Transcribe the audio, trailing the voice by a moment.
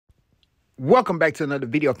Welcome back to another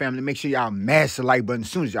video, family. Make sure y'all mash the like button as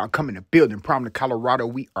soon as y'all come in the building. Prominent Colorado,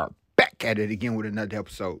 we are back at it again with another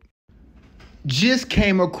episode. Just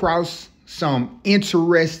came across some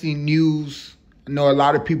interesting news. I know a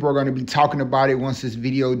lot of people are going to be talking about it once this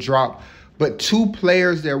video drops, but two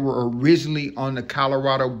players that were originally on the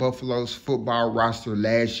Colorado Buffaloes football roster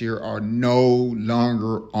last year are no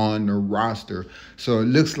longer on the roster. So it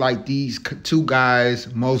looks like these two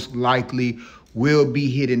guys most likely will be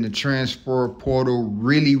hitting the transfer portal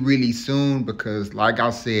really soon because, like I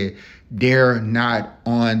said, they're not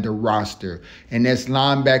on the roster. And that's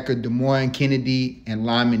linebacker Demouy Kennedy and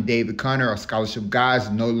lineman David Connor, our scholarship guys,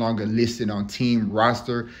 no longer listed on team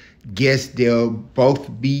roster. Guess they'll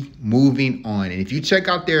both be moving on. And if you check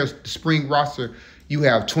out their spring roster, you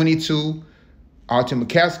have 22, Alton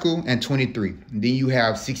McCaskill, and 23. And then you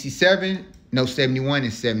have 71,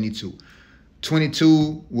 and 72.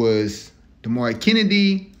 22 was Demouy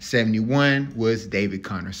Kennedy, 71 was David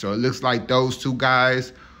Connor. So it looks like those two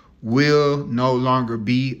guys will no longer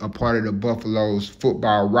be a part of the Buffaloes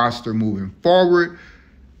football roster moving forward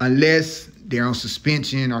unless they're on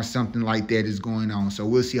suspension or something like that is going on. So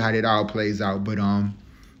we'll see how that all plays out. But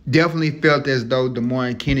definitely felt as though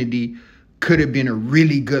Demouy Kennedy could have been a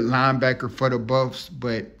really good linebacker for the Buffs,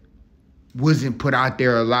 but wasn't put out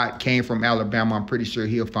there a lot. Came from Alabama. I'm pretty sure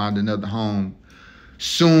he'll find another home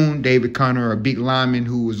soon. David Connor, a big lineman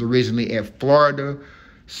who was originally at Florida.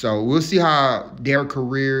 So we'll see how their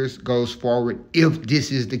careers goes forward if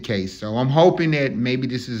this is the case. So I'm hoping that maybe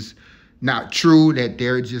this is not true, that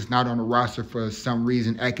they're just not on the roster for some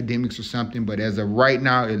reason, academics or something. But as of right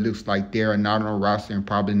now, it looks like they're not on the roster and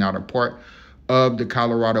probably not a part of the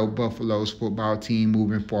Colorado Buffaloes football team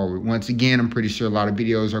moving forward. Once again, I'm pretty sure a lot of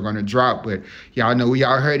videos are going to drop, but y'all know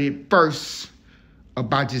y'all heard it first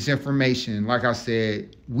about this information. Like I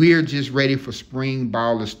said, we're just ready for spring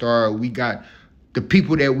ball to start. We got the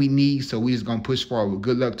people that we need, so we just going to push forward.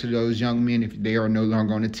 Good luck to those young men if they are no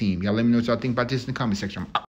longer on the team. Y'all let me know what y'all think about this in the comment section. I'm out.